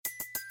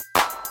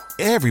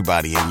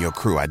Everybody in your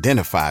crew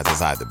identifies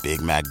as either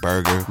Big Mac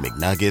Burger,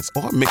 McNuggets,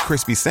 or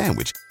McCrispy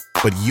Sandwich.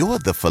 But you're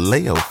the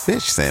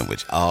Filet-O-Fish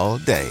Sandwich all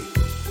day.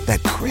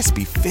 That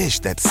crispy fish,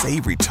 that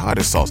savory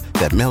tartar sauce,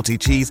 that melty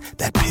cheese,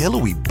 that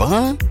pillowy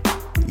bun.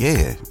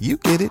 Yeah, you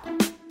get it.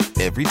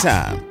 Every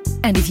time.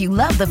 And if you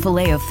love the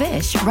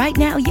Filet-O-Fish, right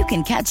now you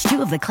can catch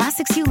two of the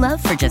classics you love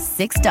for just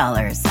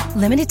 $6.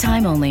 Limited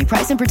time only.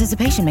 Price and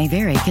participation may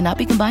vary. Cannot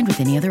be combined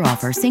with any other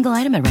offer. Single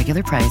item at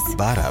regular price.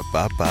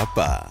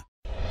 Ba-da-ba-ba-ba.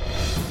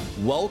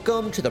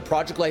 Welcome to the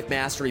Project Life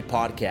Mastery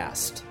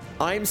Podcast.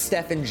 I'm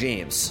Stephen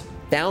James,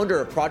 founder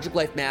of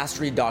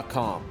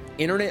ProjectLifeMastery.com,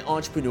 internet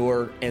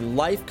entrepreneur and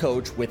life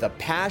coach with a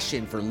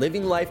passion for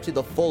living life to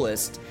the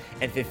fullest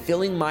and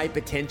fulfilling my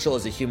potential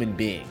as a human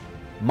being.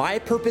 My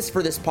purpose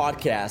for this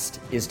podcast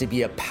is to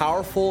be a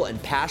powerful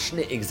and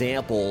passionate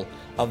example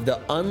of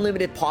the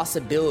unlimited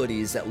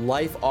possibilities that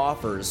life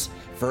offers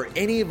for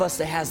any of us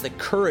that has the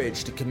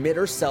courage to commit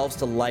ourselves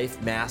to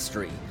life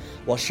mastery,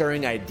 while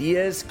sharing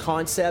ideas,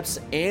 concepts,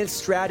 and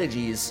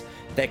strategies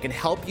that can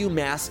help you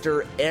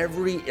master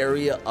every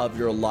area of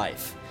your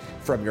life,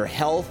 from your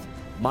health,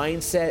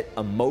 mindset,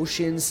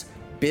 emotions,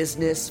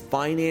 business,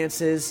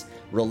 finances,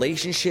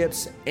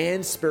 relationships,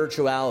 and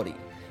spirituality.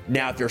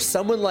 Now, if you're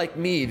someone like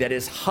me that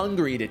is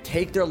hungry to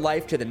take their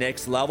life to the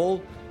next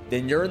level,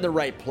 then you're in the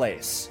right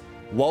place.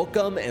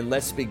 Welcome, and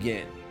let's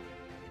begin.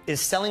 Is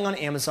selling on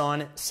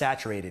Amazon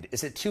saturated?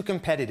 Is it too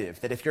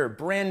competitive that if you're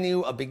brand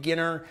new, a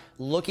beginner,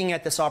 looking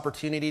at this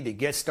opportunity to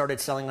get started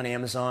selling on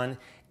Amazon,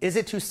 is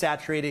it too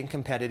saturated and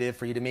competitive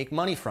for you to make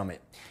money from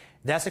it?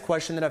 That's a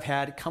question that I've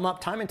had come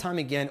up time and time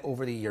again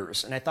over the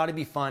years, and I thought it'd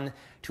be fun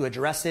to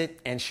address it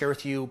and share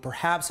with you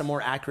perhaps a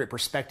more accurate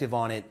perspective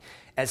on it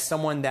as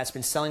someone that's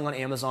been selling on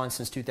Amazon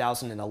since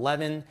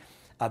 2011.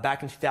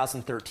 Back in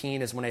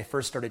 2013 is when I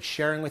first started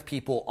sharing with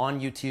people on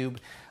YouTube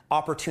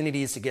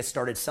opportunities to get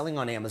started selling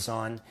on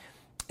Amazon,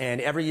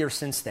 and every year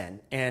since then.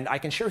 And I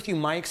can share with you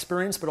my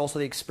experience, but also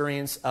the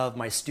experience of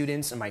my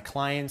students and my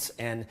clients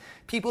and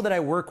people that I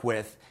work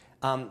with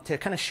to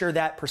kind of share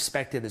that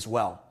perspective as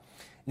well.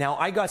 Now,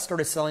 I got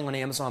started selling on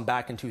Amazon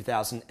back in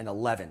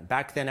 2011.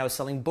 Back then, I was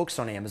selling books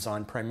on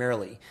Amazon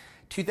primarily.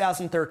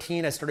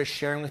 2013, I started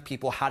sharing with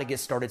people how to get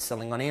started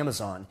selling on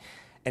Amazon.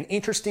 An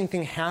interesting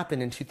thing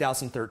happened in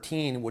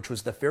 2013, which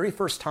was the very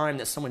first time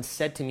that someone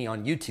said to me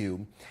on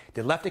YouTube,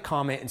 they left a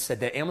comment and said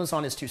that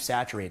Amazon is too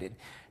saturated,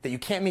 that you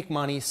can't make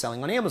money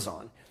selling on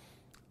Amazon.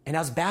 And I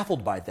was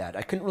baffled by that.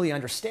 I couldn't really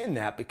understand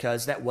that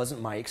because that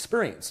wasn't my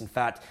experience. In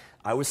fact,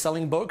 I was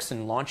selling books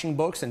and launching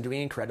books and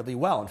doing incredibly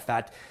well. In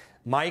fact,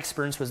 my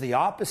experience was the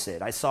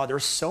opposite. I saw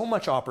there's so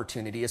much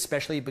opportunity,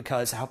 especially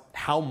because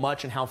how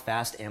much and how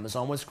fast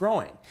Amazon was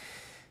growing.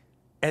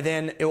 And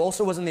then it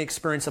also wasn't the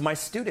experience of my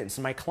students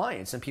and my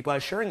clients and people I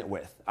was sharing it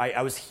with.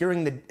 I was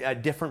hearing a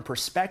different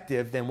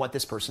perspective than what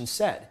this person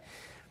said.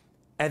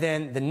 And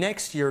then the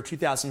next year,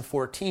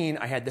 2014,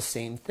 I had the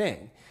same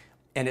thing.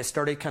 And it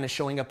started kind of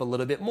showing up a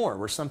little bit more,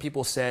 where some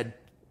people said,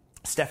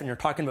 Stephen, you're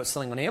talking about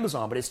selling on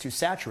Amazon, but it's too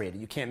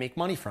saturated. You can't make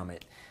money from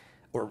it.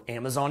 Or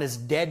Amazon is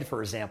dead,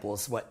 for example,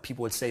 is what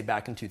people would say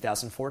back in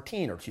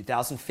 2014 or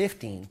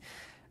 2015.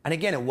 And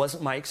again, it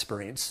wasn't my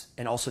experience,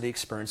 and also the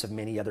experience of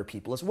many other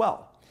people as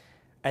well.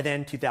 And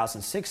then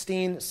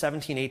 2016,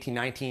 17, 18,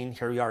 19,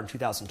 here we are in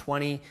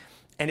 2020.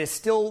 And it's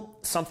still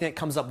something that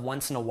comes up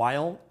once in a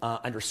while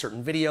under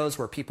certain videos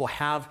where people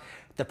have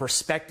the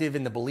perspective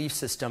and the belief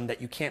system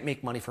that you can't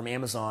make money from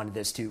Amazon,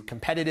 that's too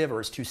competitive or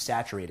is too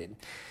saturated.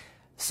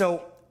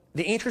 So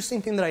the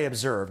interesting thing that I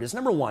observed is,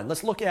 number one,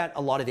 let's look at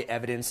a lot of the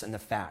evidence and the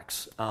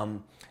facts.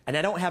 And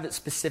I don't have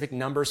specific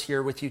numbers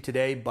here with you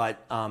today,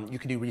 but you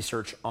can do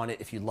research on it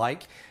if you'd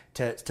like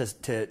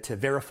to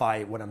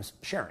verify what I'm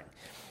sharing.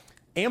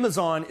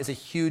 Amazon is a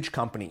huge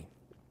company,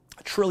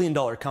 $1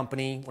 trillion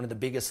company, one of the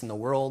biggest in the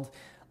world,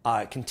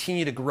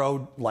 continue to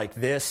grow like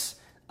this,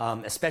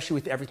 especially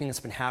with everything that's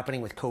been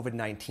happening with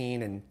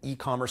COVID-19 and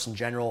e-commerce in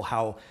general,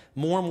 how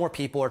more and more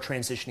people are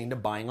transitioning to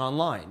buying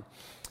online.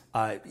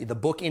 The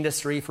book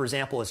industry, for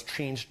example, has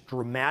changed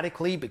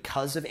dramatically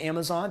because of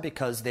Amazon,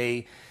 because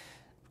they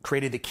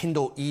created the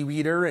Kindle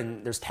e-reader,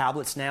 and there's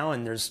tablets now,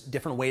 and there's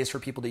different ways for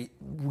people to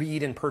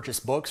read and purchase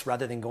books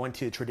rather than going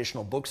to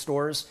traditional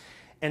bookstores.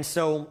 And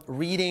so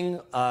reading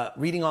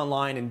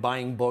online and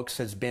buying books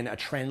has been a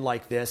trend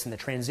like this, and the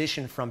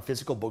transition from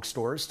physical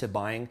bookstores to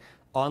buying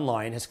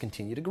online has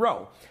continued to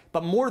grow.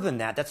 But more than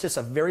that, that's just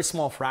a very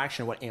small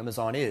fraction of what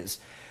Amazon is.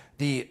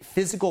 The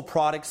physical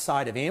product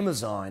side of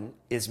Amazon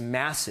is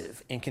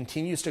massive and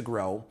continues to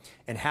grow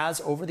and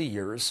has over the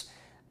years.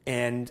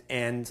 And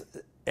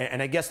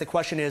I guess the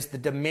question is the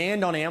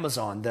demand on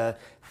Amazon, the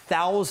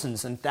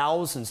thousands and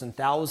thousands and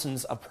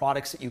thousands of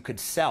products that you could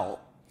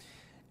sell,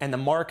 and the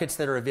markets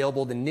that are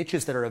available, the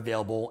niches that are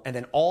available, and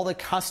then all the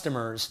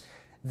customers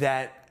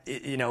that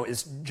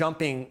is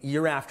jumping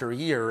year after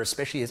year,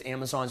 especially as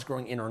Amazon's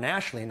growing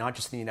internationally, not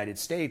just in the United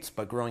States,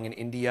 but growing in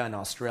India and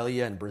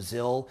Australia and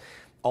Brazil,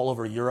 all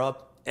over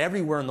Europe,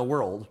 everywhere in the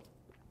world.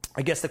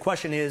 I guess the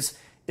question is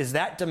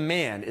that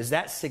demand, is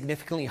that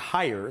significantly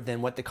higher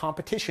than what the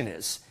competition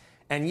is?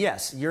 And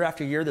yes, year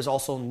after year, there's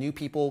also new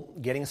people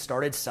getting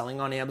started selling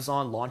on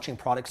Amazon, launching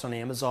products on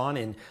Amazon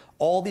in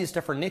all these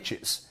different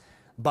niches.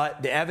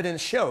 But the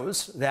evidence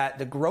shows that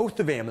the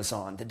growth of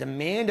Amazon, the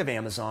demand of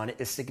Amazon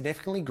is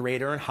significantly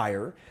greater and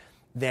higher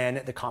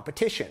than the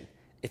competition,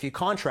 if you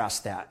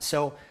contrast that.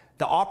 So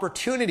the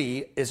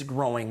opportunity is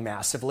growing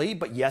massively,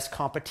 but yes,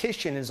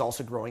 competition is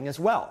also growing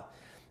as well.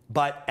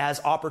 But as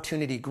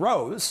opportunity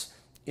grows,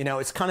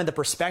 it's kind of the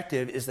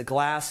perspective, is the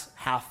glass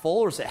half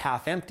full or is it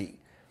half empty?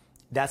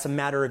 That's a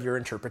matter of your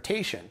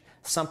interpretation.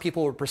 Some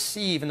people will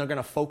perceive and they're going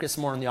to focus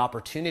more on the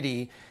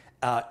opportunity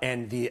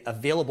and the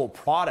available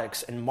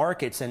products and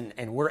markets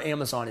and where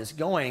Amazon is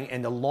going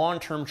and the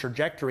long-term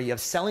trajectory of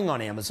selling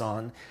on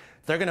Amazon.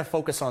 They're going to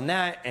focus on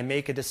that and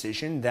make a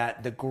decision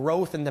that the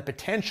growth and the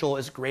potential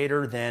is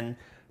greater than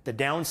the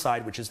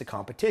downside, which is the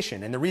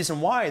competition. And the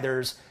reason why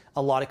there's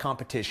a lot of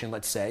competition,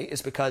 let's say,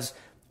 is because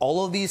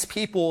all of these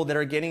people that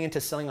are getting into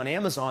selling on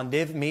Amazon,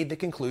 they've made the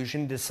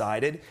conclusion,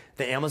 decided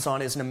that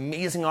Amazon is an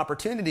amazing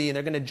opportunity and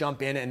they're going to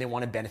jump in and they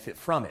want to benefit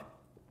from it.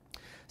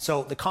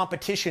 So the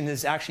competition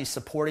is actually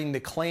supporting the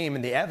claim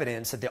and the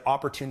evidence that the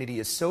opportunity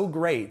is so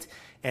great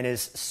and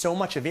is so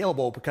much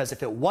available, because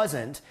if it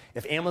wasn't,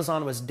 if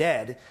Amazon was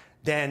dead,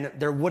 then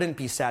there wouldn't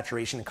be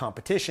saturation and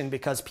competition,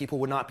 because people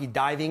would not be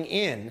diving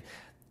in,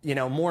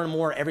 more and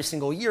more every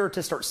single year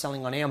to start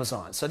selling on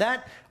Amazon. So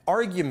that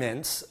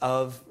argument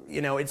of,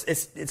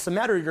 it's a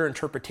matter of your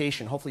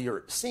interpretation. Hopefully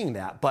you're seeing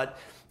that. But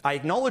I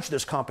acknowledge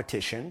there's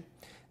competition,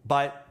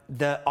 but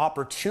the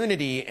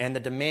opportunity and the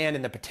demand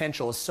and the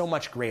potential is so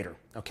much greater.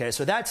 Okay,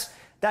 so that's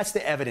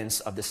the evidence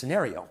of the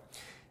scenario.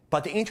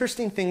 But the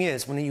interesting thing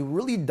is, when you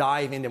really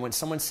dive into, when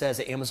someone says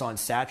that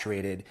Amazon's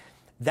saturated,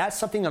 that's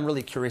something I'm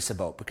really curious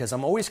about, because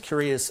I'm always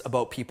curious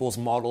about people's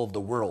model of the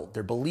world,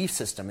 their belief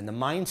system and the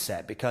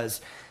mindset,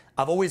 because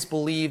I've always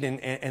believed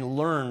and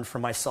learned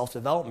from my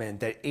self-development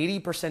that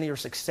 80% of your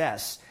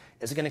success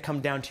is going to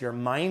come down to your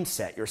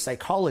mindset, your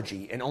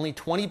psychology, and only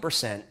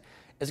 20%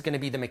 is going to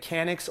be the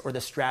mechanics or the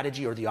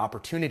strategy or the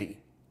opportunity.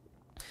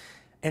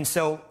 And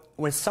so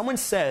when someone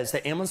says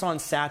that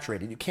Amazon's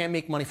saturated, you can't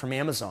make money from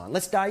Amazon,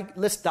 let's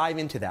dive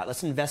into that.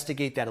 Let's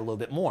investigate that a little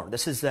bit more.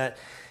 This is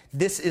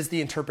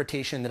the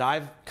interpretation that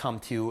I've come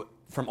to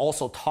from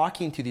also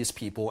talking to these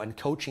people and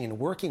coaching and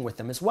working with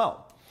them as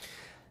well.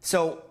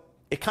 So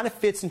it kind of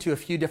fits into a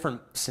few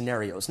different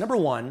scenarios. Number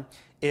one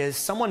is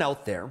someone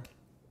out there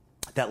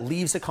that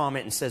leaves a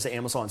comment and says that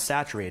Amazon's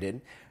saturated.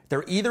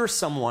 They're either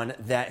someone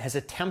that has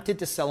attempted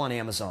to sell on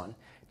Amazon.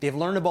 They've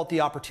learned about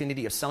the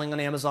opportunity of selling on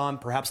Amazon.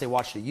 Perhaps they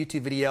watched a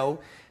YouTube video.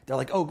 They're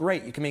like, oh,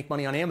 great, you can make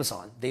money on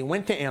Amazon. They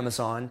went to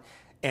Amazon,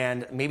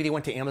 and maybe they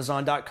went to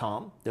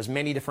Amazon.com. There's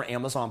many different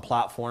Amazon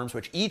platforms,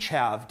 which each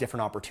have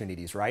different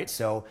opportunities, right?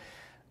 So,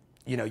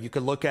 you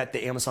could look at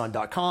the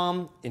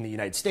Amazon.com in the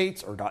United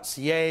States, or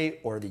 .ca,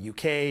 or the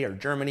UK, or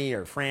Germany,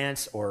 or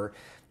France, or,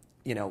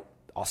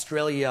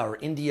 Australia, or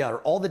India, or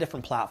all the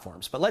different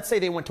platforms. But let's say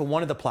they went to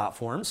one of the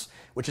platforms,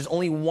 which is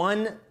only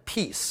one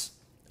piece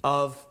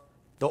of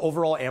the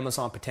overall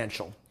Amazon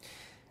potential.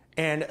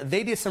 And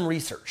they did some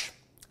research,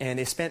 and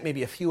they spent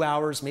maybe a few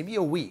hours, maybe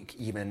a week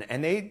even,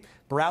 and they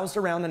browsed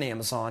around on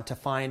Amazon to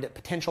find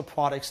potential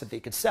products that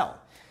they could sell.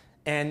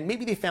 And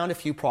maybe they found a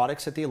few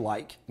products that they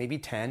like, maybe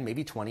 10,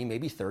 maybe 20,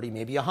 maybe 30,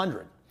 maybe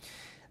 100.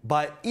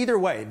 But either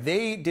way,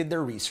 they did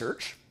their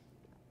research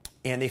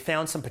and they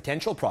found some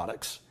potential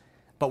products.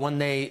 But when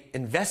they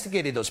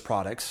investigated those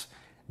products,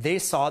 they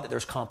saw that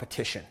there's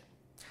competition.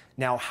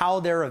 Now, how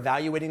they're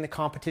evaluating the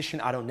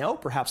competition, I don't know.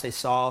 Perhaps they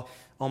saw,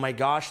 oh my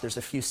gosh, there's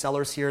a few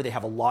sellers here. They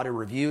have a lot of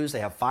reviews. They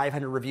have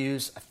 500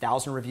 reviews,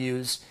 1,000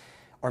 reviews.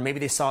 Or maybe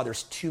they saw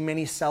there's too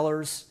many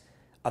sellers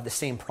of the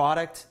same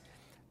product.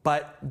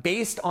 But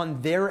based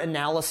on their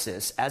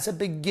analysis, as a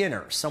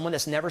beginner, someone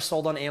that's never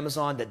sold on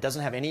Amazon, that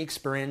doesn't have any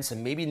experience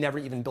and maybe never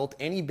even built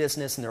any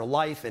business in their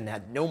life and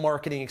had no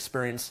marketing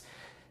experience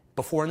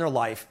before in their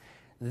life,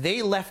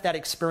 they left that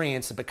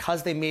experience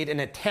because they made an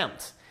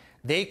attempt.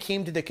 They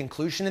came to the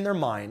conclusion in their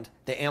mind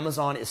that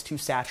Amazon is too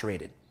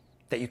saturated,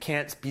 that you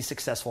can't be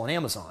successful on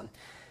Amazon.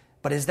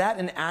 But is that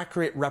an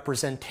accurate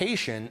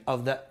representation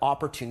of the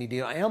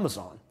opportunity on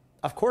Amazon?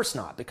 Of course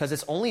not, because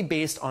it's only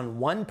based on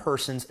one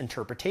person's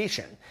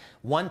interpretation,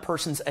 one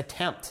person's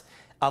attempt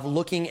of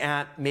looking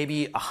at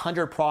maybe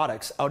 100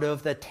 products out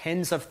of the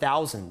tens of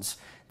thousands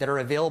that are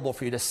available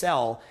for you to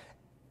sell,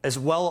 as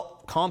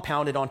well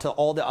compounded onto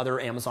all the other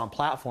Amazon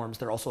platforms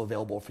that are also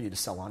available for you to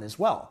sell on as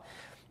well.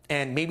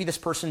 And maybe this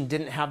person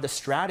didn't have the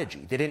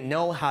strategy. They didn't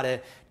know how to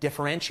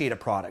differentiate a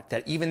product,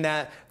 that even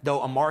that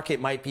though a market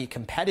might be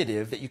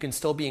competitive, that you can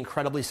still be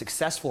incredibly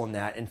successful in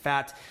that. In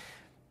fact,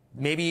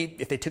 maybe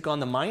if they took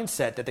on the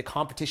mindset that the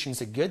competition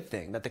is a good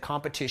thing, that the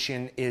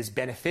competition is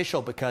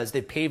beneficial because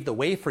they paved the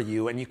way for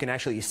you and you can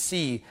actually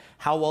see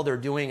how well they're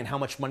doing and how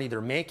much money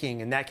they're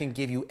making, and that can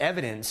give you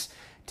evidence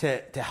to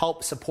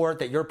help support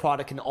that your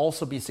product can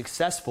also be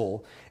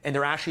successful, and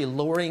they're actually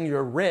lowering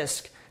your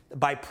risk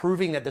by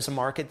proving that there's a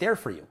market there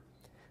for you,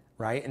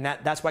 right? And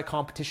that's why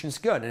competition is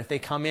good. And if they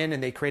come in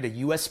and they create a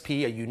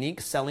USP, a unique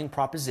selling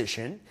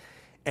proposition,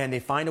 and they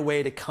find a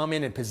way to come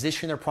in and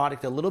position their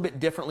product a little bit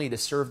differently to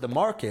serve the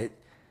market,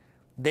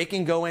 they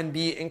can go and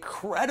be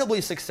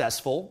incredibly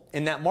successful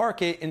in that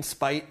market in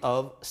spite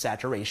of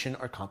saturation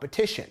or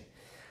competition.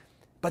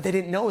 But they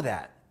didn't know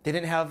that. They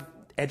didn't have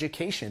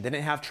education, they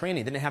didn't have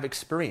training, they didn't have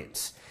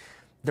experience.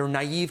 They're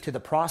naive to the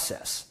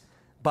process.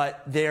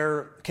 But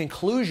their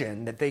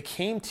conclusion that they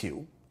came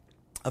to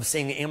of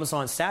saying that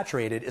Amazon's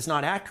saturated is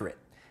not accurate.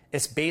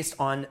 It's based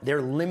on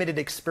their limited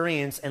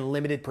experience and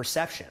limited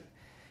perception.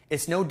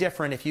 It's no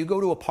different if you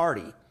go to a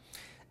party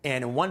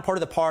and in one part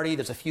of the party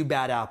there's a few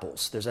bad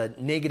apples, there's a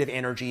negative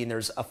energy, and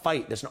there's a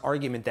fight, there's an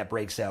argument that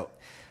breaks out.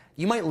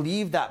 You might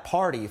leave that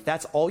party, if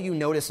that's all you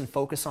notice and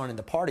focus on in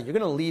the party, you're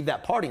going to leave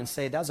that party and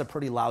say, that was a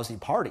pretty lousy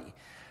party.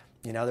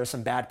 You know, there's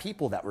some bad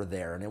people that were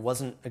there and it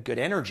wasn't a good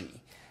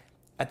energy.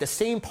 At the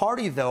same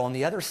party though, on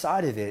the other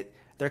side of it,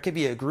 there could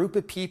be a group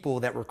of people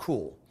that were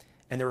cool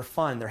and they were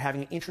fun, they're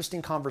having an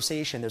interesting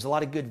conversation, there's a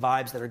lot of good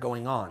vibes that are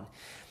going on.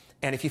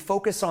 And if you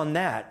focus on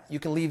that, you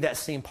can leave that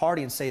same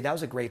party and say, that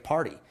was a great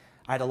party.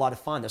 I had a lot of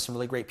fun, there's some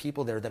really great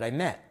people there that I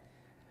met.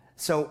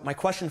 So my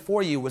question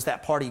for you, was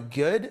that party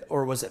good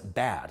or was it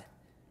bad?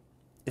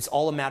 It's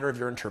all a matter of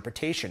your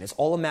interpretation. It's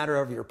all a matter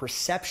of your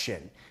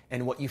perception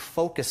and what you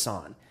focus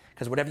on.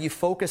 Because whatever you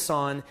focus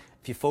on,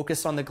 if you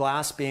focus on the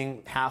glass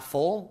being half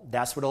full,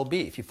 that's what it'll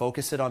be. If you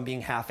focus it on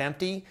being half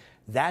empty,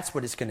 that's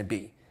what it's going to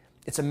be.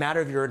 It's a matter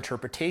of your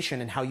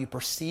interpretation and how you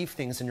perceive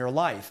things in your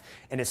life.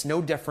 And it's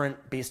no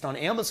different based on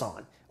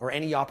Amazon or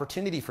any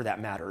opportunity for that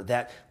matter.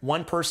 That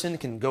one person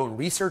can go and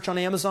research on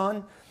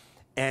Amazon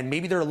and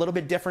maybe they're a little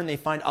bit different. They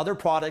find other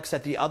products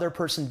that the other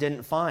person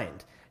didn't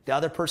find. The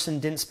other person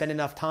didn't spend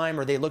enough time,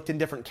 or they looked in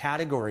different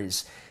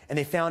categories and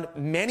they found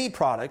many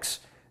products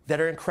that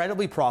are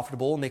incredibly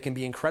profitable and they can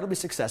be incredibly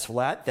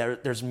successful at.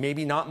 There's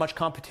maybe not much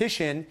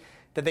competition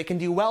that they can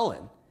do well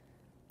in.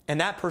 And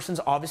that person's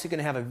obviously going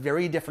to have a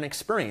very different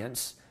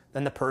experience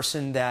than the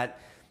person that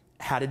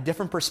had a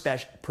different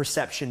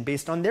perception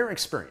based on their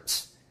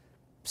experience.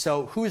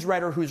 So who's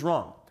right or who's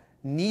wrong?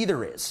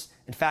 Neither is.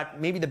 In fact,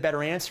 maybe the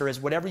better answer is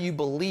whatever you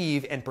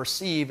believe and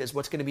perceive is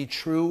what's going to be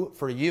true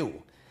for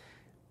you,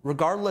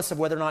 regardless of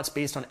whether or not it's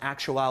based on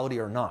actuality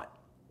or not.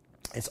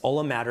 It's all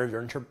a matter of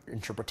your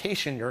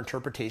interpretation. Your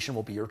interpretation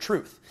will be your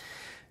truth.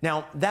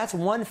 Now, that's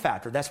one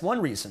factor. That's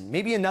one reason.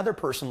 Maybe another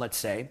person, let's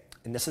say,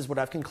 and this is what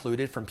I've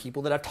concluded from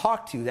people that I've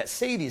talked to that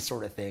say these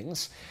sort of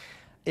things,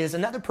 is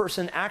another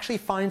person actually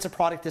finds a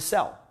product to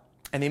sell.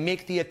 And they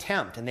make the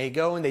attempt, and they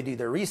go and they do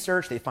their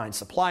research, they find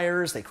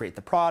suppliers, they create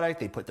the product,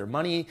 they put their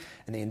money,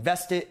 and they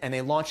invest it, and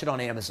they launch it on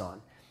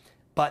Amazon.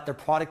 But their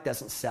product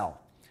doesn't sell.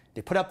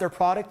 They put up their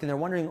product, and they're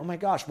wondering, oh my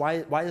gosh,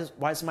 why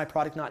is my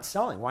product not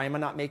selling? Why am I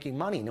not making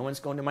money? No one's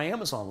going to my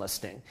Amazon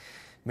listing.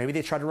 Maybe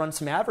they try to run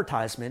some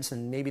advertisements,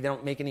 and maybe they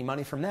don't make any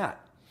money from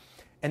that.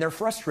 And they're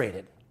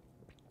frustrated.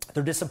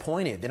 They're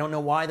disappointed. They don't know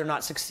why they're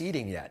not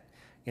succeeding yet.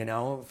 You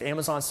know, if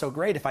Amazon's so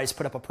great, if I just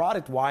put up a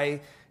product,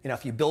 why,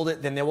 if you build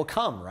it, then they will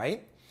come,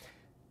 right?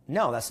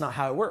 No, that's not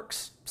how it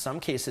works. Some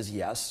cases,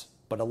 yes,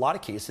 but a lot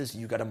of cases,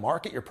 you got to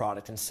market your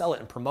product and sell it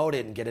and promote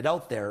it and get it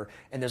out there.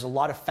 And there's a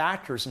lot of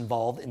factors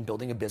involved in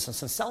building a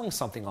business and selling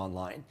something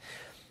online.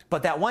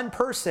 But that one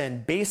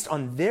person, based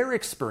on their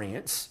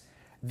experience,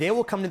 they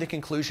will come to the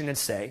conclusion and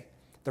say,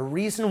 the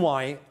reason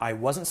why I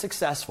wasn't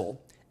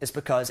successful is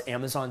because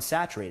Amazon's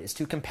saturated. It's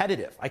too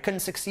competitive. I couldn't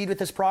succeed with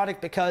this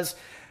product because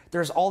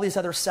there's all these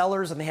other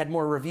sellers and they had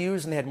more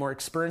reviews and they had more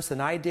experience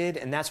than I did,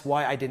 and that's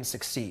why I didn't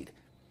succeed.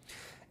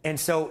 And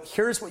so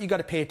here's what you got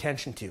to pay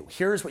attention to.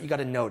 Here's what you got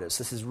to notice.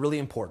 This is really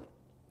important.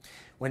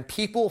 When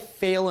people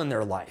fail in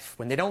their life,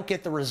 when they don't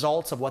get the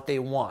results of what they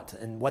want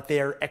and what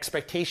their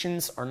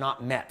expectations are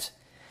not met,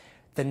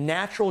 the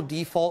natural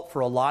default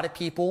for a lot of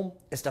people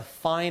is to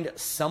find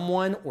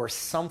someone or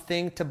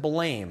something to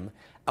blame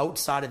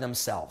outside of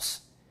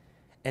themselves.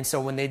 And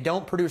so when they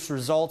don't produce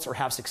results or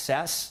have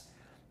success,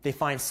 they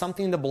find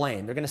something to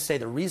blame. They're going to say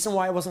the reason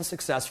why I wasn't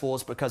successful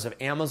is because of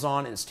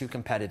Amazon and it's too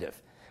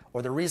competitive.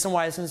 Or the reason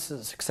why I wasn't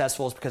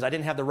successful is because I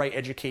didn't have the right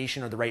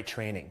education or the right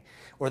training.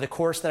 Or the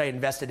course that I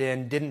invested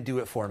in didn't do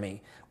it for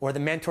me. Or the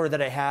mentor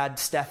that I had,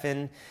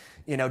 Stefan,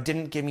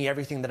 didn't give me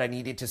everything that I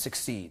needed to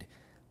succeed.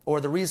 Or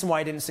the reason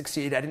why I didn't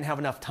succeed, I didn't have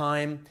enough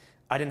time.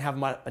 I didn't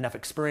have enough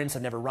experience.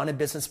 I've never run a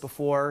business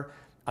before.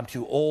 I'm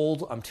too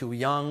old. I'm too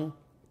young.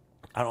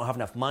 I don't have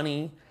enough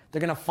money.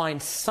 They're going to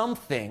find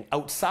something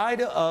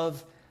outside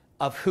of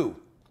who?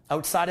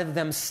 Outside of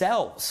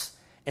themselves.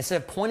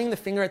 Instead of pointing the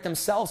finger at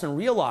themselves and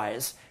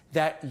realize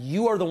that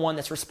you are the one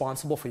that's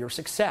responsible for your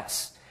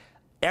success.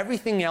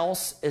 Everything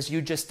else is you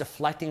just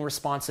deflecting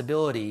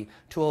responsibility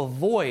to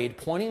avoid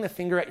pointing the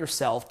finger at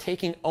yourself,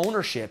 taking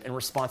ownership and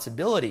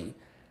responsibility,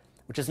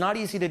 which is not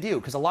easy to do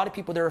because a lot of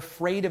people, they're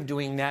afraid of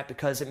doing that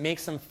because it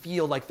makes them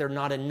feel like they're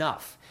not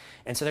enough.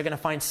 And so they're going to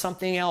find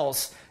something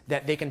else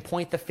that they can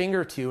point the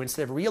finger to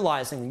instead of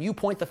realizing when you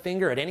point the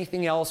finger at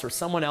anything else or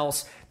someone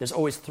else, there's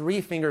always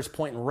three fingers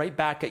pointing right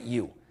back at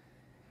you.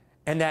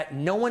 And that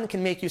no one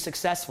can make you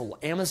successful.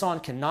 Amazon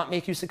cannot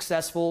make you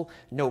successful.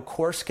 No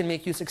course can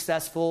make you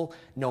successful.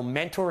 No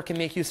mentor can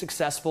make you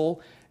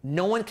successful.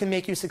 No one can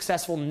make you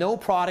successful. No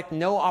product,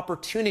 no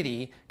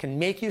opportunity can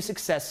make you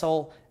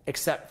successful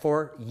except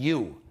for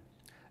you.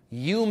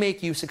 You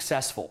make you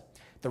successful.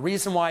 The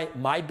reason why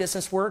my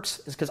business works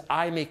is because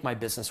I make my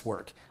business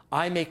work.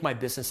 I make my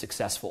business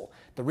successful.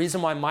 The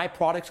reason why my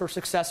products are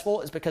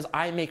successful is because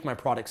I make my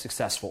products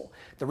successful.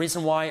 The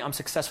reason why I'm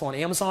successful on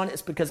Amazon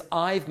is because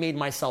I've made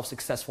myself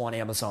successful on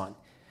Amazon.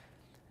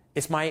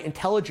 It's my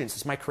intelligence,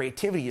 it's my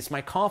creativity, it's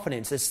my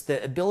confidence, it's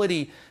the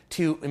ability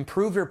to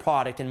improve your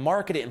product and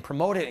market it and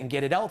promote it and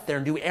get it out there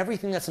and do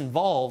everything that's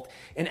involved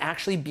in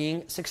actually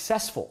being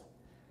successful.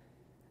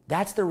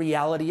 That's the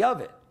reality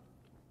of it.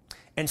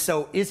 And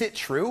so is it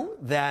true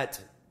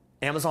that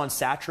Amazon's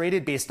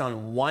saturated based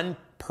on one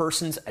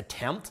person's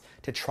attempt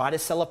to try to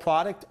sell a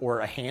product, or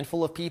a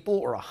handful of people,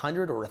 or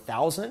 100 or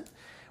 1,000,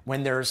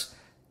 when there's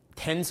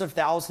tens of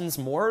thousands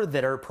more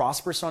that are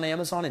prosperous on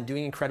Amazon and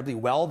doing incredibly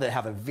well, that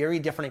have a very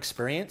different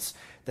experience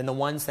than the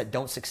ones that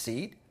don't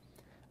succeed?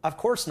 Of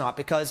course not,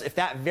 because if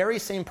that very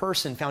same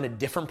person found a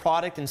different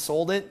product and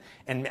sold it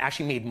and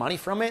actually made money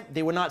from it,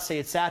 they would not say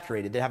it's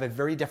saturated. They'd have a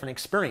very different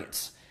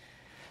experience.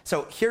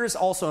 So here's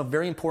also a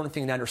very important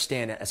thing to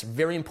understand. It's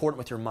very important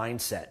with your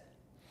mindset.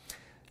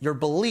 Your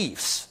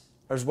beliefs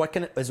is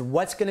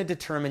what's going to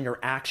determine your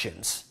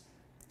actions.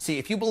 See,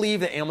 if you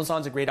believe that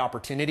Amazon's a great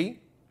opportunity,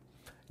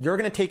 you're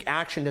going to take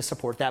action to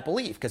support that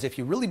belief. Because if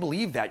you really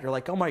believe that, you're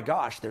like, oh my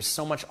gosh, there's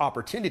so much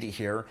opportunity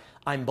here.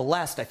 I'm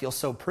blessed. I feel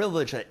so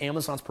privileged that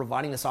Amazon's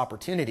providing this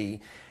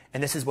opportunity.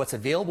 And this is what's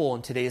available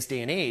in today's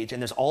day and age.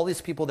 And there's all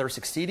these people that are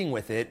succeeding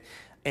with it.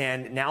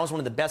 And now is one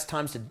of the best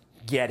times to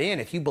get in.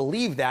 If you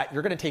believe that,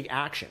 you're going to take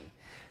action.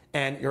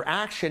 And your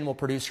action will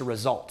produce your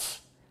results.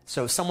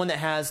 So someone that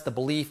has the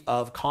belief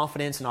of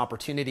confidence and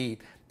opportunity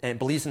and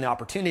believes in the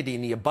opportunity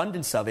and the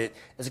abundance of it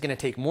is going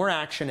to take more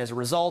action as a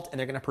result, and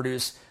they're going to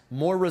produce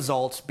more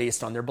results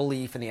based on their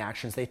belief and the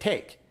actions they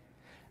take.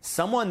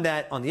 Someone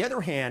that, on the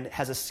other hand,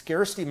 has a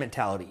scarcity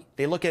mentality.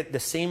 They look at the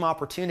same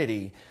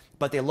opportunity,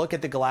 but they look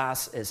at the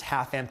glass as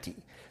half empty.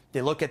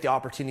 They look at the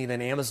opportunity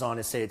on Amazon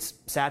and say it's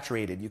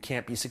saturated. You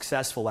can't be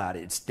successful at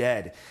it. It's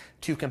dead.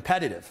 Too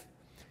competitive.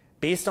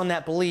 Based on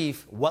that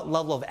belief, what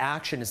level of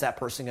action is that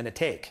person going to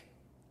take?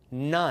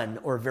 None,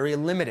 or very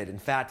limited. In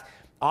fact,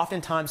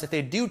 oftentimes if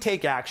they do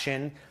take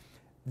action,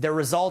 their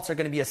results are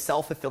going to be a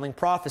self-fulfilling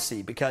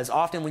prophecy, because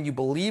often when you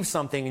believe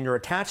something and you're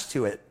attached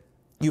to it,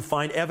 you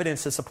find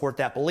evidence to support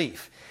that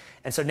belief.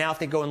 And so now if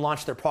they go and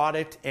launch their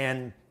product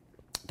and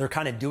they're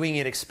kind of doing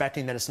it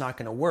expecting that it's not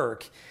going to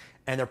work,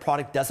 and their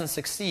product doesn't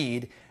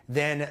succeed,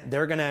 then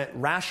they're going to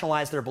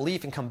rationalize their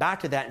belief and come back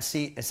to that and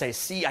say,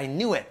 see, I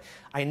knew it.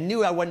 I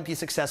knew I wouldn't be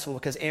successful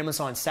because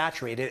Amazon's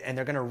saturated, and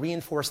they're going to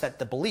reinforce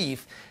the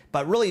belief,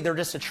 but really they're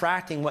just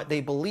attracting what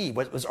they believe.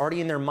 What was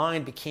already in their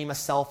mind became a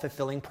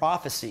self-fulfilling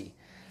prophecy.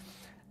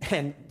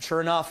 And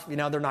sure enough,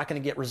 they're not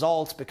going to get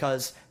results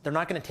because they're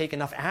not going to take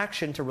enough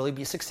action to really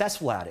be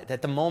successful at it.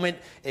 At the moment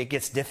it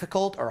gets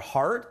difficult or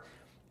hard,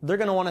 they're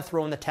going to want to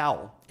throw in the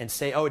towel and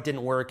say, oh, it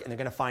didn't work, and they're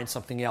going to find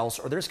something else,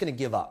 or they're just going to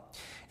give up.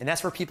 And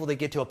that's where people, they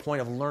get to a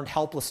point of learned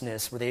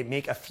helplessness, where they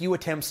make a few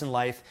attempts in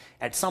life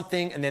at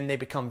something, and then they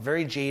become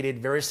very jaded,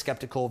 very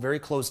skeptical, very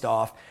closed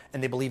off,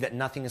 and they believe that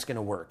nothing is going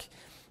to work.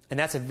 And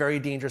that's a very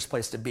dangerous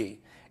place to be.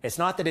 It's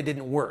not that it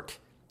didn't work.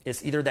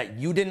 It's either that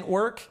you didn't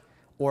work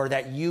or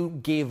that you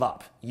gave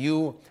up.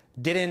 You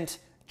didn't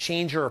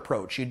change your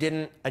approach. You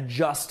didn't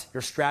adjust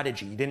your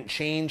strategy. You didn't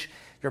change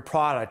your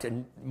product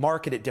and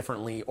market it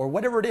differently, or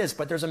whatever it is.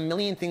 But there's a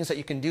million things that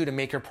you can do to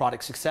make your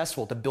product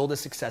successful, to build a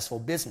successful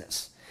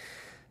business.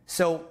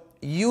 So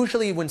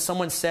usually when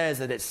someone says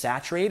that it's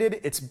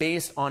saturated, it's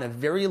based on a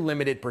very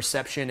limited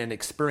perception and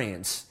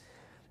experience.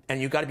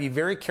 And you've got to be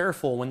very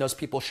careful when those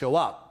people show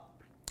up,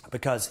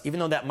 because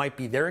even though that might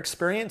be their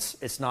experience,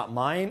 it's not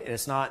mine, and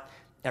it's not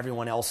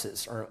everyone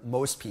else's, or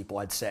most people,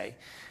 I'd say.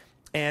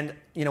 And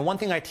one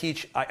thing I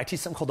teach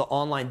something called the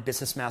Online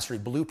Business Mastery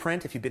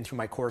Blueprint. If you've been through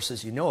my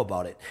courses, you know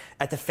about it.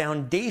 At the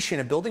foundation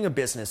of building a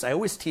business, I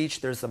always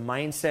teach there's a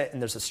mindset and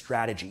there's a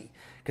strategy.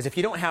 Because if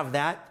you don't have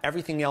that,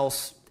 everything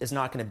else is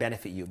not going to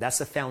benefit you. That's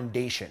the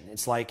foundation.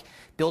 It's like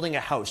building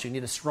a house. You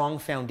need a strong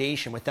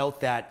foundation.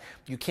 Without that,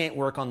 you can't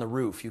work on the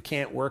roof. You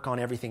can't work on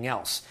everything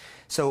else.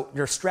 So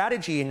your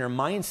strategy and your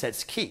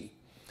mindset's key.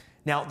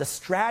 Now, the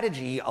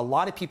strategy, a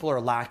lot of people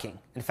are lacking.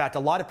 In fact, a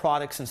lot of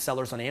products and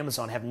sellers on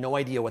Amazon have no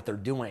idea what they're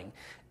doing.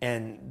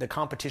 And the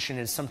competition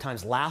is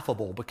sometimes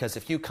laughable, because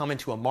if you come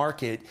into a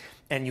market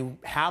and you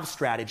have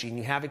strategy and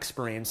you have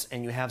experience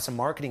and you have some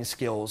marketing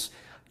skills,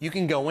 you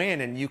can go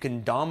in and you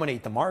can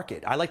dominate the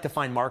market. I like to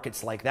find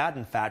markets like that,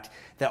 in fact,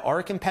 that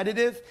are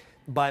competitive,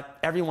 but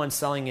everyone's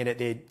selling it.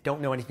 They don't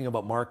know anything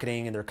about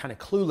marketing, and they're kind of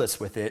clueless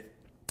with it,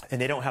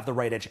 and they don't have the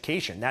right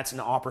education. That's an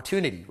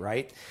opportunity,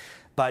 right?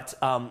 But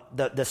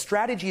the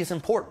strategy is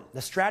important.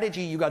 The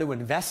strategy you got to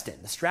invest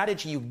in. The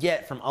strategy you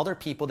get from other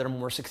people that are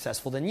more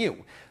successful than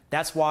you.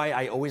 That's why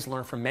I always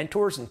learn from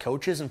mentors and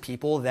coaches and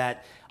people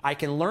that I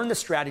can learn the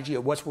strategy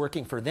of what's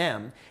working for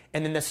them.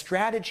 And then the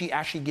strategy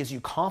actually gives you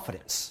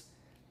confidence.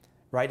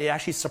 right? It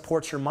actually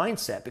supports your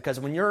mindset, because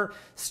when you're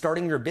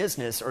starting your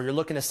business or you're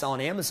looking to sell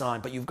on Amazon,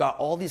 but you've got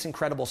all these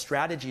incredible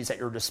strategies at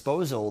your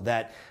disposal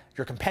that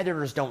your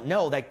competitors don't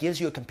know, that gives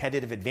you a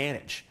competitive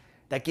advantage.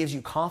 That gives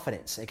you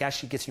confidence. It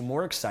actually gets you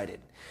more excited.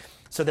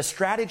 So the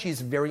strategy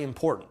is very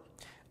important.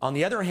 On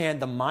the other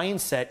hand, the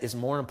mindset is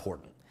more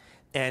important.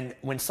 And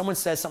when someone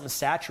says something's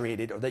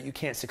saturated or that you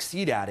can't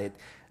succeed at it,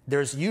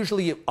 there's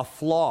usually a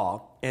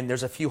flaw and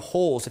there's a few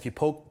holes, if you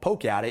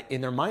poke at it,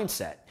 in their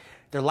mindset.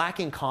 They're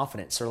lacking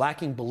confidence. They're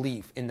lacking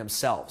belief in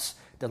themselves.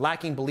 They're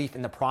lacking belief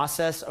in the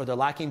process, or they're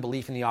lacking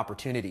belief in the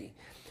opportunity.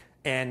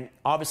 And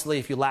obviously,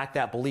 if you lack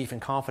that belief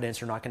and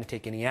confidence, you're not going to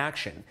take any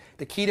action.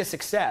 The key to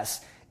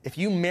success, if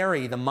you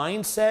marry the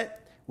mindset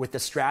with the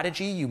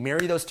strategy, you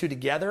marry those two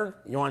together,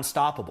 you're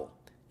unstoppable.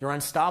 You're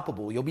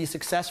unstoppable. You'll be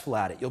successful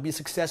at it. You'll be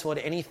successful at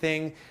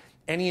anything,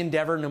 any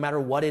endeavor, no matter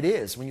what it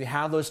is, when you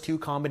have those two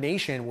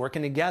combination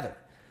working together.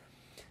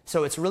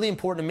 So it's really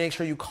important to make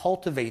sure you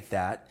cultivate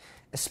that,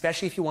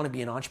 especially if you want to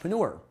be an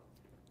entrepreneur.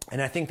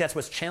 And I think that's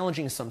what's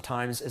challenging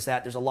sometimes, is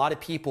that there's a lot of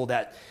people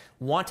that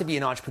want to be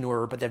an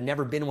entrepreneur, but they've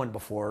never been one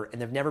before,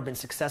 and they've never been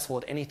successful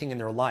at anything in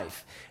their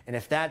life. And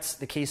if that's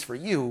the case for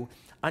you,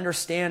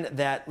 understand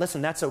that,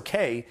 listen, that's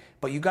okay,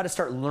 but you got to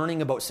start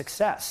learning about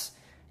success.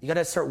 You got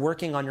to start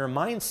working on your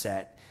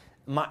mindset.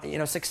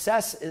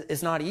 Success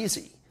is not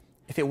easy.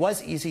 If it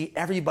was easy,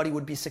 everybody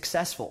would be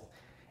successful,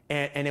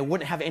 and it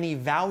wouldn't have any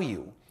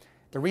value.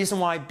 The reason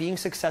why being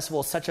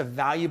successful is such a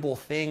valuable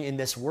thing in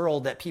this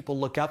world, that people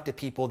look up to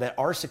people that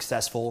are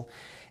successful,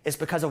 is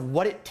because of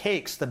what it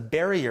takes, the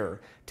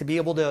barrier to be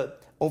able to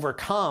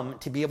overcome,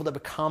 to be able to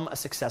become a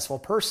successful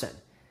person.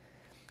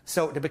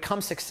 So to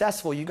become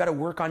successful, you got to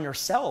work on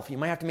yourself. You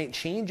might have to make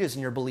changes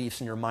in your beliefs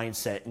and your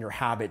mindset and your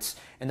habits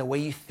and the way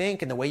you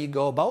think and the way you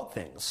go about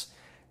things.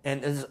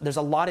 And there's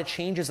a lot of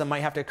changes that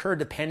might have to occur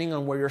depending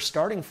on where you're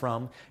starting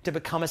from to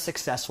become a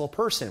successful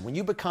person. When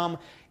you become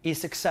a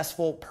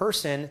successful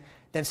person,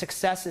 then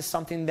success is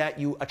something that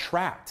you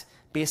attract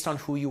based on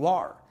who you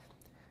are.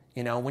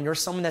 When you're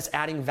someone that's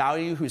adding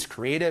value, who's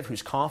creative,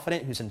 who's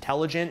confident, who's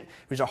intelligent,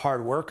 who's a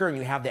hard worker, and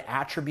you have the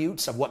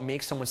attributes of what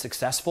makes someone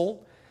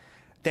successful,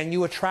 then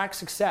you attract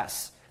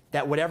success.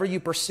 That whatever you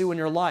pursue in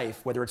your life,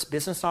 whether it's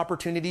business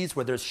opportunities,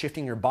 whether it's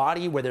shifting your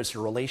body, whether it's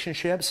your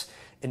relationships,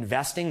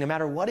 investing, no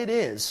matter what it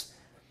is,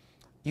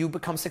 you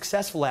become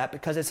successful at,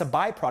 because it's a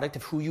byproduct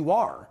of who you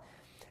are.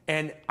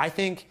 And I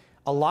think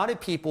a lot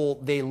of people,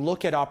 they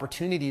look at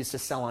opportunities to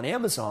sell on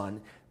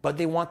Amazon, but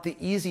they want the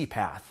easy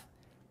path.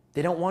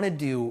 They don't want to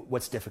do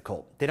what's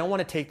difficult. They don't want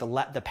to take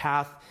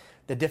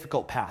the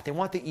difficult path. They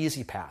want the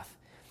easy path.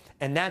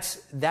 And that's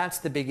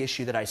the big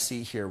issue that I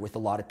see here with a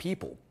lot of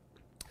people.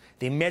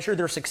 They measure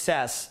their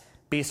success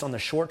based on the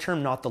short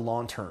term, not the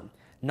long term.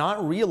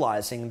 Not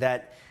realizing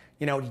that,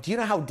 do you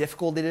know how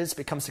difficult it is to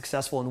become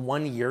successful in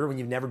 1 year when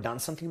you've never done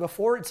something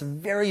before? It's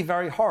very,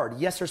 very hard.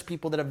 Yes, there's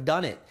people that have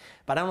done it,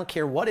 but I don't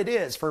care what it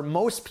is. For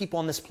most people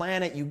on this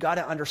planet, you got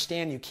to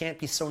understand, you can't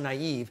be so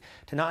naive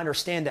to not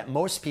understand that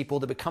most people,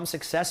 to become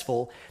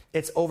successful,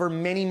 it's over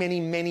many,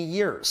 many, many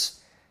years.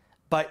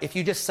 But if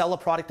you just sell a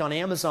product on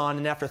Amazon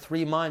and after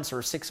 3 months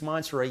or 6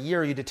 months or a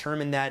year, you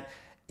determine that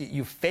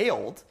you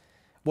failed,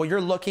 well,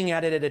 you're looking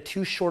at it at a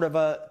too short of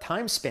a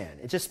time span.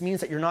 It just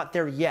means that you're not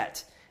there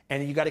yet.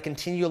 And you got to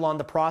continue along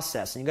the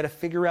process, and you got to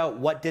figure out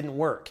what didn't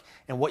work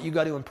and what you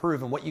got to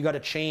improve and what you got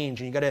to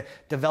change. And you got to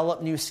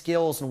develop new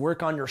skills and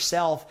work on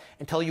yourself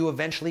until you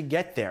eventually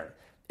get there.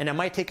 And it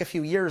might take a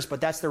few years,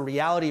 but that's the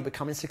reality of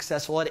becoming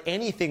successful at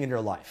anything in your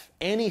life.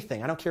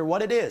 Anything. I don't care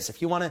what it is.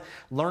 If you want to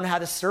learn how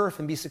to surf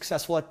and be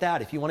successful at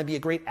that, if you want to be a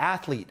great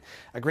athlete,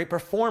 a great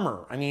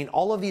performer,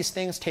 all of these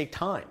things take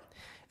time.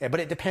 But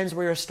it depends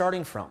where you're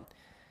starting from.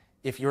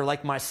 If you're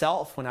like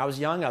myself, when I was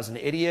young, I was an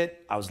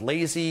idiot, I was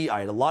lazy,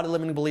 I had a lot of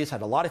limiting beliefs, I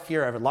had a lot of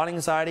fear, I had a lot of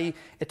anxiety.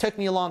 It took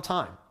me a long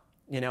time.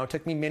 It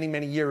took me many,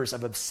 many years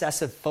of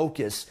obsessive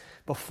focus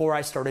before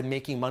I started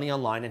making money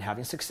online and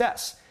having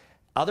success.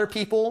 Other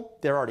people,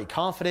 they're already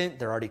confident,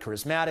 they're already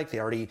charismatic, they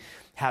already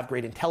have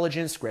great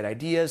intelligence, great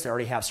ideas, they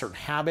already have certain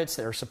habits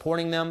that are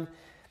supporting them.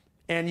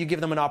 And you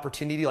give them an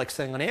opportunity like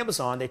selling on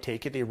Amazon, they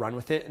take it, they run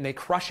with it, and they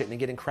crush it, and they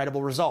get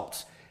incredible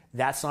results.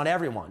 That's not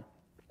everyone.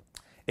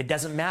 It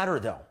doesn't matter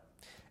though.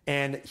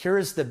 And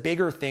here's the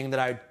bigger thing that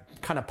I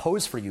kind of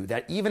pose for you,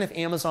 that even if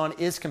Amazon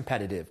is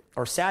competitive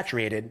or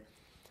saturated,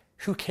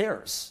 who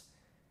cares?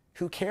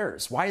 Who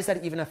cares? Why is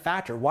that even a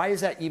factor? Why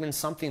is that even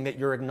something that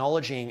you're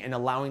acknowledging and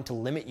allowing to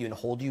limit you and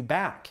hold you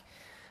back?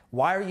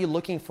 Why are you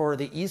looking for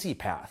the easy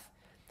path?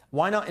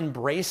 Why not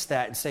embrace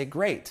that and say,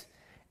 great,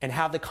 and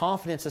have the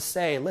confidence to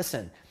say,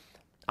 listen,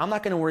 I'm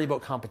not going to worry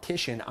about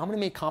competition. I'm going to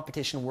make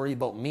competition worry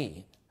about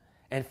me,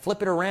 and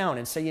flip it around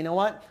and say, you know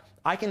what?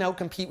 I can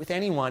outcompete with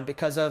anyone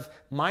because of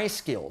my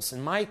skills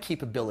and my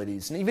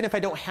capabilities. And even if I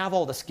don't have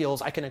all the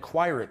skills, I can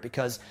acquire it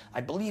because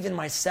I believe in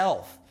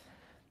myself.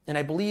 And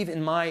I believe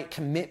in my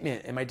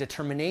commitment and my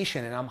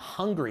determination, and I'm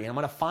hungry, and I'm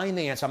going to find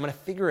the answer. I'm going to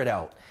figure it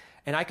out.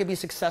 And I could be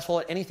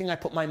successful at anything I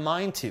put my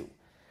mind to.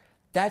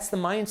 That's the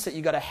mindset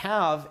you got to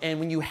have.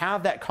 And when you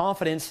have that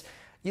confidence,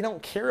 you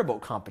don't care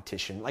about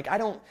competition.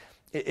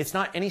 It's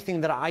not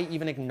anything that I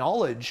even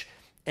acknowledge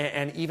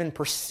and even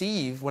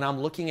perceive when I'm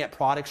looking at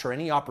products or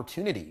any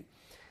opportunity.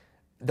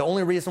 The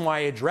only reason why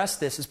I address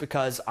this is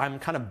because I'm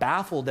kind of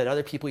baffled that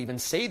other people even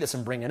say this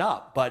and bring it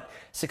up. But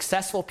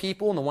successful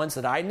people and the ones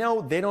that I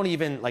know, they don't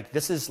even, like,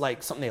 this is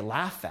like something they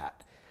laugh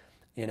at.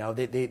 You know,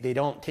 they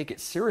don't take it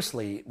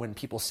seriously when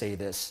people say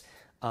this.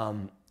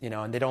 You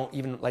know, and they don't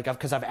even, like,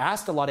 because I've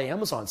asked a lot of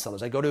Amazon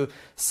sellers. I go to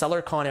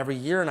SellerCon every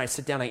year and I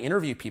sit down, I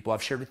interview people.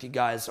 I've shared with you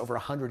guys over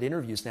 100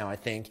 interviews now, I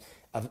think,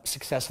 of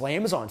successful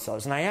Amazon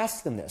sellers. And I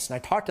ask them this, and I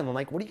talk to them, I'm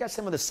like, what do you guys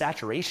think of the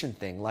saturation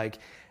thing? Like,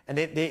 and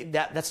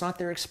that's not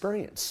their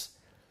experience.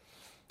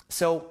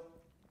 So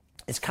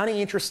it's kind of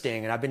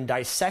interesting, and I've been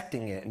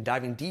dissecting it and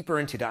diving deeper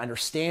into it to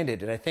understand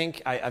it. And I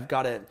think I've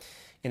got to,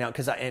 you know,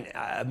 because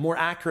a more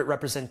accurate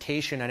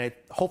representation, and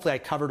hopefully I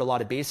covered a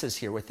lot of bases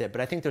here with it,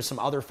 but I think there's some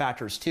other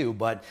factors too.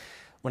 But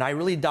when I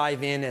really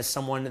dive in as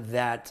someone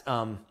that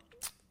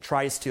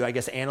tries to, I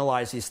guess,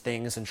 analyze these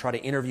things and try to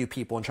interview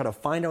people and try to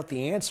find out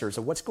the answers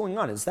of what's going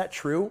on, is that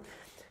true?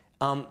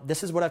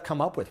 This is what I've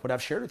come up with, what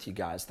I've shared with you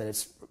guys, that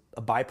it's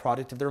a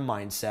byproduct of their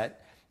mindset,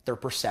 their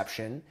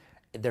perception,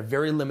 their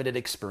very limited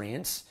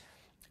experience,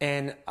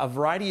 and a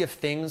variety of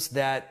things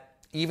that,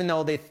 even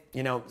though they,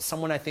 you know,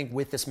 someone I think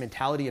with this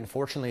mentality,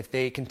 unfortunately, if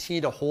they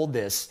continue to hold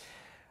this,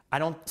 I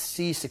don't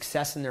see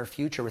success in their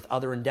future with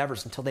other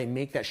endeavors until they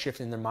make that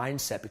shift in their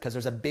mindset, because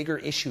there's a bigger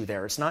issue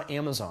there. It's not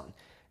Amazon.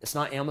 It's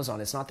not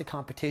Amazon. It's not the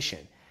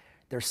competition.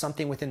 There's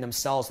something within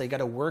themselves they got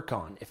to work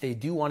on if they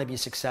do want to be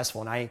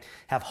successful. And I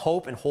have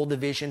hope and hold the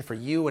vision for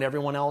you and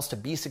everyone else to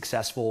be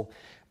successful,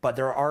 but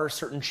there are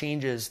certain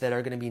changes that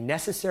are going to be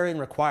necessary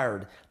and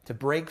required to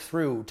break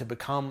through to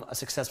become a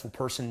successful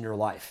person in your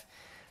life.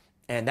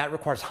 And that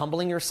requires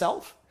humbling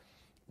yourself,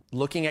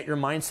 looking at your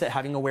mindset,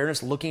 having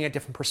awareness, looking at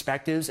different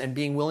perspectives, and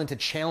being willing to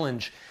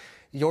challenge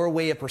your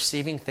way of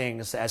perceiving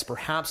things as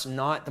perhaps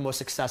not the most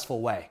successful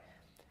way,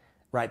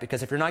 right?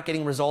 Because if you're not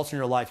getting results in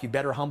your life, you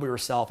better humble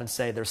yourself and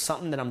say, there's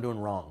something that I'm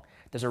doing wrong.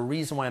 There's a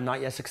reason why I'm not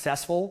yet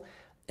successful,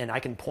 and I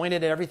can point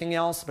it at everything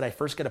else, but I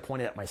first got to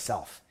point it at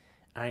myself.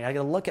 I got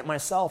to look at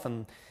myself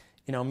and,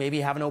 you know,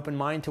 maybe have an open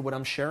mind to what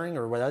I'm sharing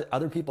or what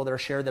other people that are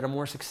shared that are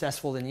more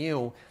successful than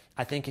you.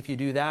 I think if you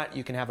do that,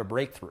 you can have a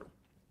breakthrough.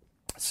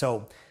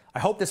 So I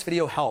hope this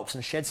video helps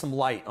and sheds some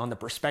light on the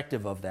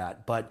perspective of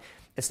that. But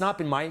it's not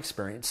been my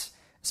experience,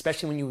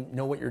 especially when you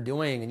know what you're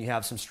doing and you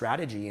have some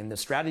strategy, and the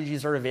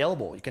strategies are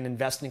available. You can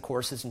invest in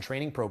courses and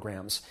training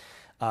programs.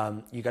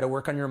 You got to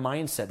work on your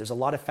mindset. There's a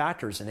lot of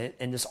factors in it,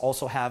 and just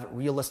also have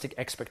realistic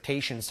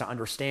expectations to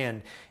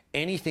understand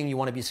anything you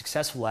want to be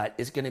successful at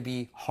is going to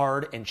be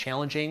hard and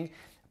challenging,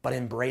 but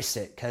embrace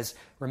it. Because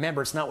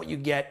remember, it's not what you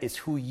get, it's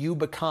who you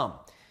become.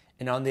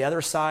 And on the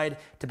other side,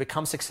 to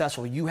become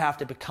successful, you have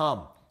to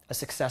become a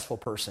successful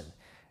person.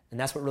 And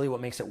that's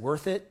what makes it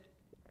worth it.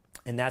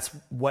 And that's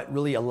what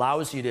really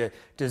allows you to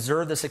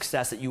deserve the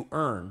success that you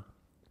earn.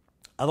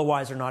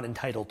 Otherwise, you're not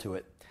entitled to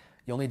it.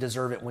 You only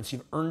deserve it once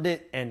you've earned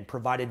it and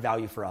provided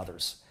value for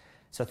others.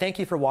 So thank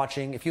you for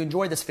watching. If you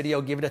enjoyed this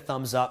video, give it a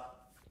thumbs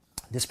up.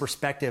 This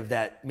perspective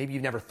that maybe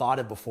you've never thought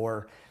of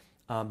before,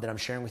 that I'm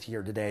sharing with you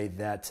here today,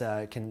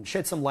 that can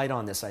shed some light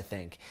on this, I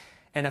think.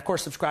 And of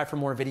course, subscribe for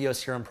more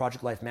videos here on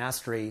Project Life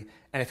Mastery.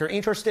 And if you're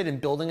interested in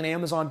building an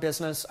Amazon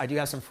business, I do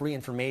have some free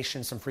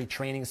information, some free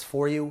trainings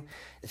for you.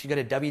 If you go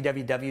to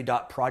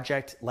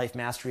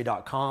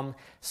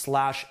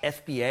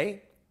www.projectlifemastery.com/FBA,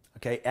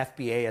 okay,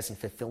 FBA as in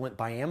Fulfillment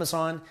by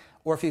Amazon,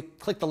 or if you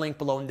click the link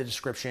below in the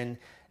description,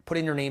 put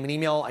in your name and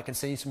email, I can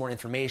send you some more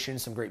information,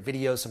 some great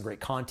videos, some great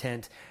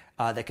content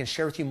that can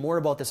share with you more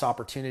about this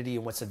opportunity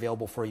and what's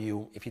available for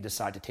you if you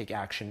decide to take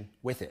action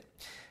with it.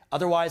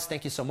 Otherwise,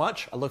 thank you so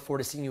much. I look forward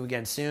to seeing you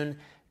again soon.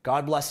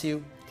 God bless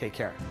you. Take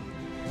care.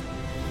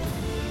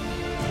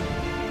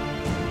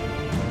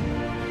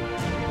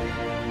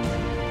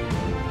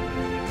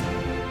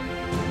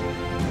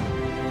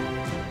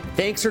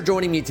 Thanks for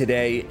joining me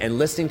today and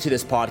listening to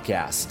this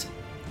podcast.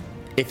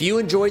 If you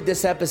enjoyed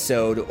this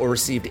episode or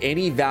received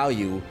any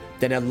value,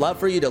 then I'd love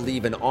for you to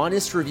leave an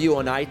honest review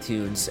on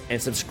iTunes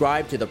and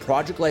subscribe to the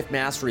Project Life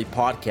Mastery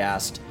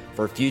podcast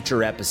for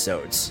future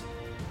episodes.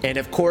 And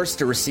of course,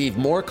 to receive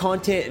more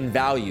content and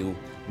value,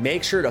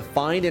 make sure to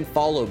find and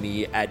follow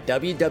me at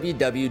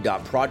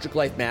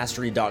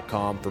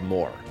www.projectlifemastery.com for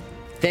more.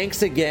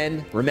 Thanks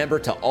again. Remember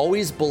to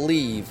always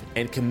believe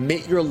and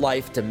commit your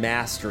life to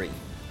mastery.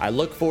 I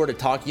look forward to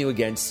talking to you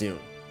again soon.